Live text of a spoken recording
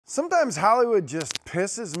Sometimes Hollywood just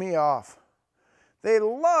pisses me off. They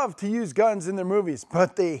love to use guns in their movies,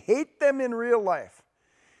 but they hate them in real life.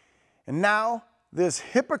 And now, this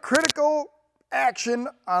hypocritical action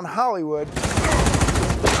on Hollywood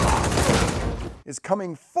is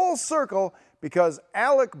coming full circle because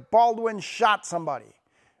Alec Baldwin shot somebody.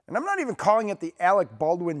 And I'm not even calling it the Alec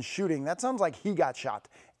Baldwin shooting. That sounds like he got shot.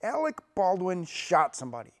 Alec Baldwin shot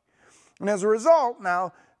somebody. And as a result,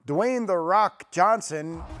 now, Dwayne "The Rock"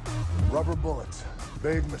 Johnson, rubber bullets,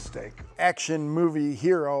 big mistake, action movie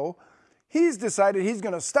hero, he's decided he's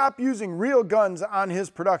going to stop using real guns on his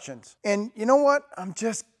productions. And you know what? I'm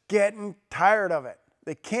just getting tired of it.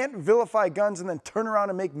 They can't vilify guns and then turn around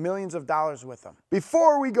and make millions of dollars with them.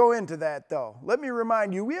 Before we go into that though, let me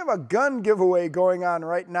remind you, we have a gun giveaway going on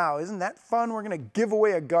right now. Isn't that fun? We're going to give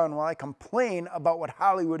away a gun while I complain about what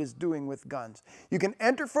Hollywood is doing with guns. You can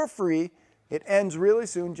enter for free. It ends really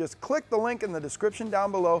soon. Just click the link in the description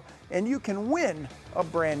down below and you can win a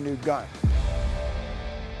brand new gun.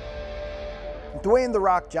 Dwayne "The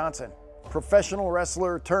Rock" Johnson, professional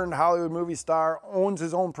wrestler turned Hollywood movie star, owns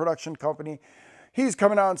his own production company. He's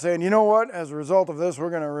coming out and saying, you know what, as a result of this, we're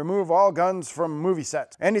going to remove all guns from movie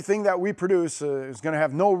sets. Anything that we produce is going to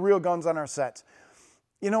have no real guns on our sets.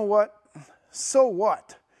 You know what? So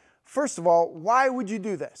what? First of all, why would you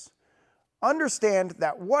do this? Understand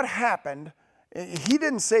that what happened, he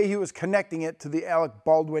didn't say he was connecting it to the Alec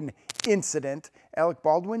Baldwin incident. Alec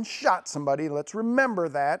Baldwin shot somebody. Let's remember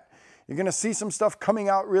that. You're going to see some stuff coming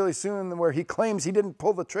out really soon where he claims he didn't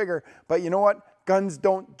pull the trigger. But you know what? Guns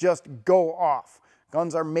don't just go off.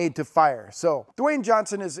 Guns are made to fire. So Dwayne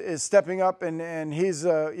Johnson is stepping up and he's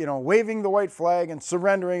waving the white flag and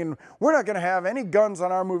surrendering. And we're not going to have any guns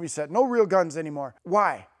on our movie set. No real guns anymore.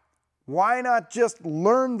 Why? Why not just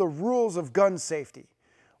learn the rules of gun safety?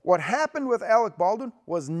 What happened with Alec Baldwin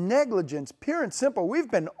was negligence, pure and simple. We've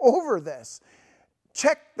been over this.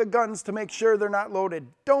 Check the guns to make sure they're not loaded.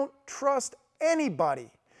 Don't trust anybody.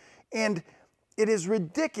 And it is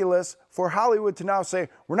ridiculous for Hollywood to now say,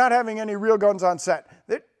 we're not having any real guns on set.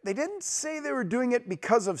 They didn't say they were doing it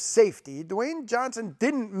because of safety. Dwayne Johnson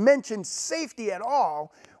didn't mention safety at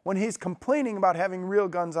all when he's complaining about having real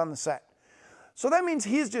guns on the set. So that means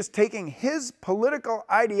he's just taking his political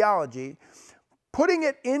ideology, putting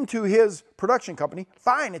it into his production company.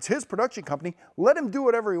 Fine, it's his production company. Let him do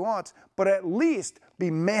whatever he wants, but at least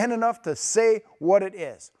be man enough to say what it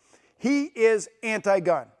is. He is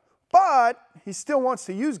anti-gun, but he still wants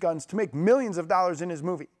to use guns to make millions of dollars in his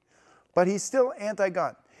movie. But he's still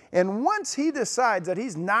anti-gun. And once he decides that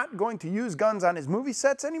he's not going to use guns on his movie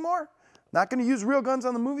sets anymore, not going to use real guns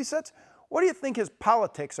on the movie sets, what do you think his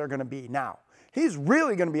politics are going to be now? He's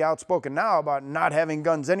really going to be outspoken now about not having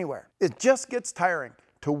guns anywhere. It just gets tiring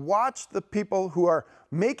to watch the people who are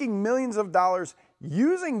making millions of dollars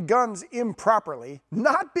using guns improperly,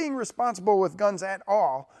 not being responsible with guns at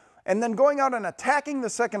all, and then going out and attacking the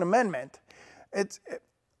Second Amendment.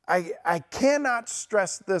 I cannot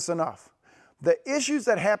stress this enough. The issues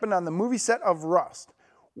that happened on the movie set of Rust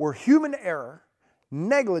were human error,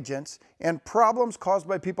 negligence, and problems caused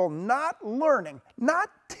by people not learning, not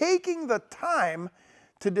taking the time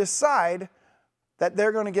to decide that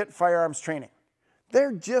they're going to get firearms training.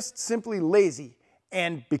 They're just simply lazy,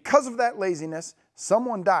 and because of that laziness,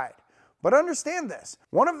 someone died. But understand this,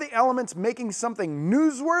 one of the elements making something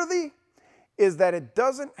newsworthy is that it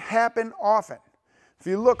doesn't happen often. If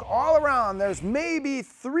you look all around, there's maybe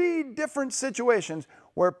 3 different situations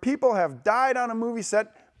where people have died on a movie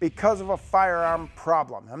set because of a firearm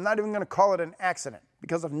problem. I'm not even going to call it an accident,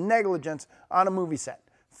 because of negligence on a movie set.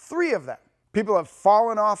 3 of them. People have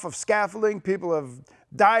fallen off of scaffolding, people have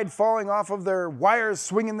died falling off of their wires,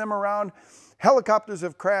 swinging them around, helicopters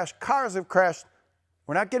have crashed, cars have crashed.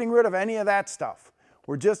 We're not getting rid of any of that stuff.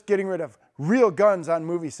 We're just getting rid of real guns on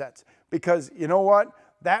movie sets, because you know what?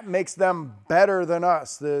 That makes them better than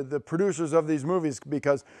us, the producers of these movies,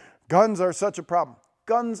 because guns are such a problem.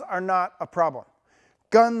 Guns are not a problem.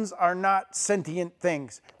 Guns are not sentient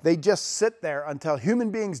things. They just sit there until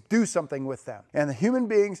human beings do something with them. And the human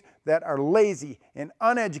beings that are lazy and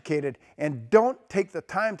uneducated and don't take the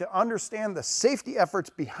time to understand the safety efforts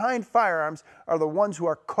behind firearms are the ones who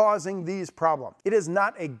are causing these problems. It is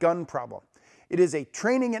not a gun problem. It is a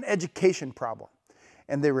training and education problem.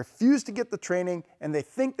 And they refuse to get the training, and they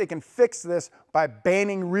think they can fix this by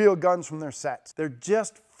banning real guns from their sets. They're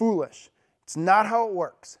just foolish. It's not how it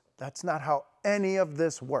works. That's not how any of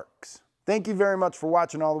this works. Thank you very much for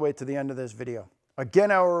watching all the way to the end of this video.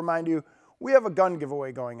 Again, I will remind you, we have a gun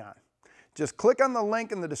giveaway going on. Just click on the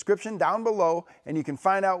link in the description down below and you can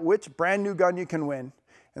find out which brand new gun you can win.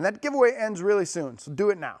 And that giveaway ends really soon, so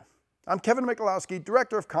do it now. I'm Kevin Michalowski,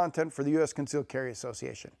 Director of Content for the U.S. Concealed Carry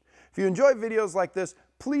Association. If you enjoy videos like this,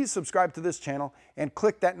 please subscribe to this channel and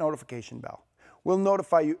click that notification bell. We'll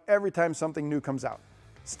notify you every time something new comes out.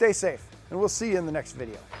 Stay safe, and we'll see you in the next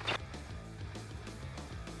video.